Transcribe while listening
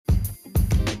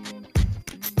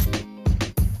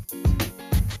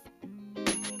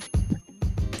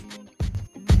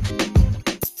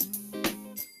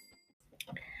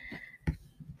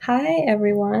Hi,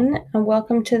 everyone, and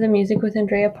welcome to the Music with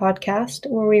Andrea podcast,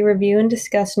 where we review and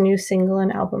discuss new single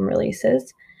and album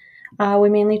releases. We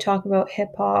mainly talk about hip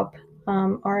hop,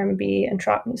 R&B, and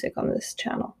trap music on this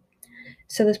channel.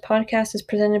 So, this podcast is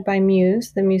presented by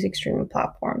Muse, the music streaming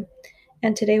platform.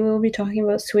 And today we will be talking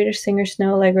about Swedish singer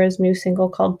Snoh Aalegra's new single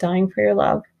called Dying for Your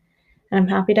Love. And I'm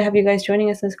happy to have you guys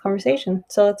joining us in this conversation.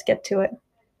 So, let's get to it.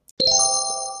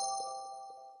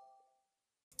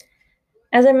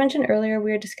 As I mentioned earlier,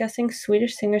 we are discussing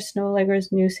Swedish singer Snoh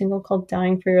Aalegra's new single called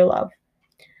Dying for Your Love.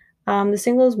 The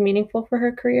single is meaningful for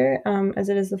her career, as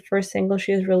it is the first single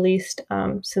she has released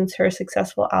since her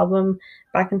successful album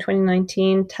back in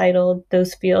 2019 titled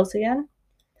Those Feels Again.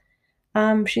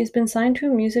 She's been signed to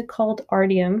a music called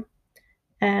Artium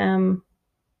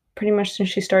pretty much since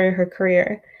she started her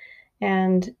career.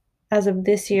 And as of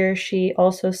this year, she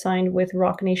also signed with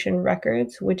Roc Nation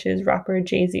Records, which is rapper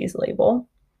Jay-Z's label.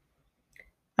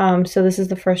 So this is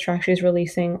the first track she's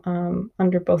releasing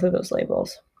under both of those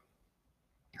labels.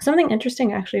 Something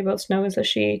interesting actually about Snoh is that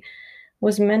she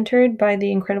was mentored by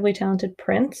the incredibly talented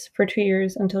Prince for 2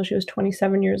 years until she was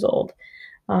 27 years old,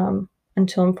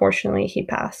 until unfortunately he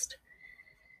passed.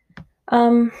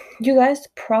 You guys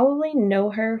probably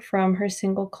know her from her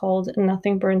single called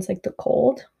Nothing Burns Like the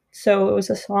Cold. So it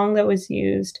was a song that was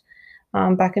used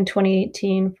back in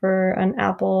 2018 for an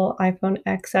Apple iPhone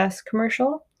XS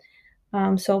commercial.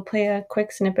 So I'll play a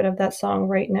quick snippet of that song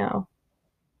right now.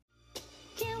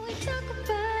 Can we talk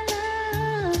about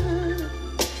love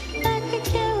like we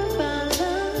care about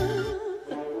love?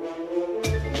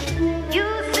 You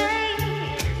say,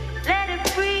 let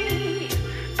it breathe,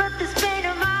 but this pain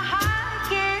of my heart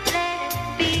can't let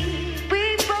it be.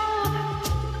 We both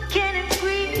can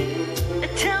agree.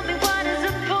 Tell me what is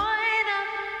the point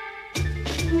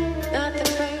of nothing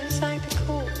burns like the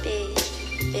cold day.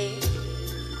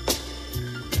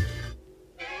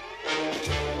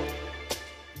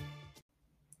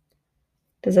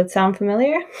 Does that sound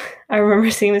familiar? I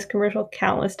remember seeing this commercial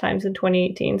countless times in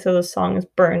 2018, so the song is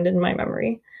burned in my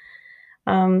memory.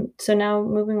 So now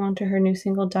moving on to her new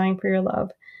single, Dying for Your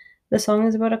Love. The song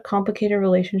is about a complicated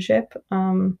relationship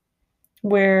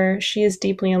where she is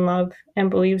deeply in love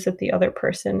and believes that the other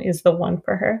person is the one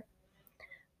for her.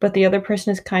 But the other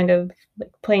person is kind of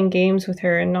like playing games with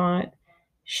her and not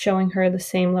showing her the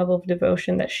same level of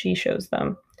devotion that she shows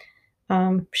them.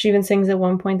 She even sings at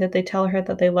one point that they tell her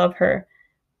that they love her,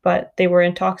 but they were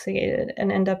intoxicated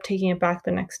and end up taking it back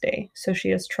the next day. So she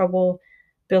has trouble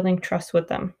building trust with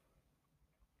them.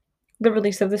 The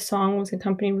release of this song was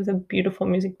accompanied with a beautiful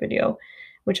music video,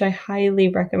 which I highly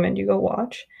recommend you go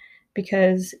watch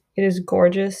because it is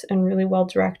gorgeous and really well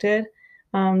directed.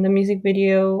 The music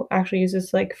video actually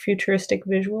uses like futuristic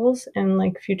visuals and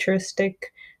like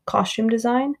futuristic costume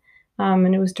design,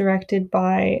 and it was directed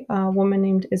by a woman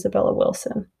named Isabella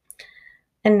Wilson.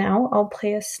 And now I'll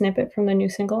play a snippet from the new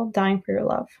single, Dying for Your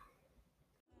Love.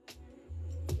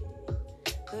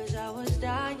 'Cause I was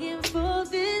dying for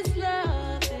this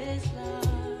love, this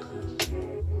love.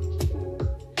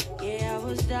 Yeah, I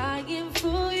was dying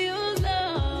for your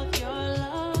love, your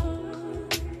love.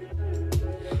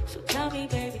 So tell me,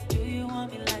 baby, do you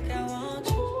want me like I want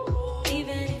you?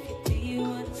 Even if you do, you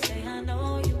wouldn't say I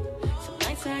know you. Some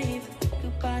nights I even think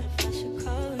about if I should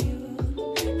call you.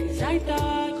 'Cause I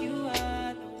thought you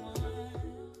were the one.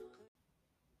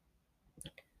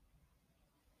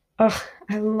 Ugh,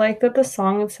 I like that the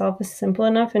song itself is simple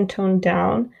enough and toned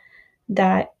down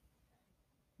that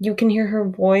you can hear her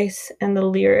voice and the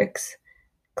lyrics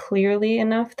clearly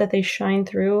enough that they shine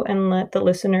through and let the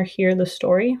listener hear the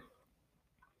story.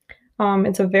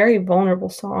 It's a very vulnerable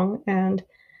song, and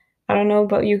I don't know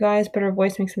about you guys, but her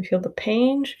voice makes me feel the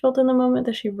pain she felt in the moment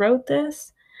that she wrote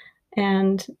this,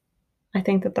 and I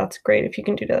think that that's great if you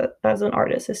can do that as an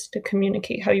artist, is to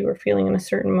communicate how you were feeling in a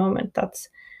certain moment. That's,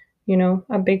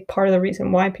 a big part of the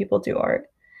reason why people do art.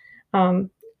 I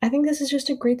think this is just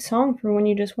a great song for when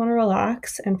you just want to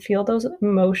relax and feel those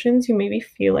emotions you may be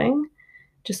feeling.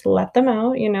 Just let them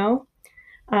out.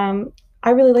 I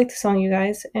really like the song, you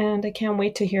guys, and I can't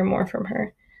wait to hear more from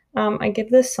her. I give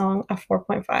this song a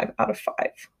 4.5 out of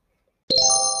 5.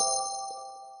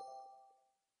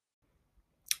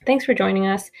 Thanks for joining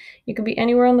us. You could be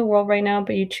anywhere in the world right now,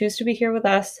 but you choose to be here with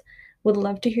us. Would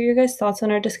love to hear your guys' thoughts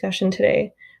on our discussion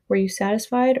today. Were you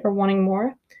satisfied or wanting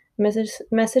more?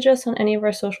 Message us on any of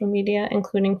our social media,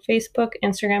 including Facebook,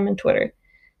 Instagram, and Twitter.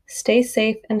 Stay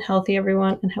safe and healthy,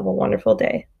 everyone, and have a wonderful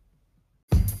day.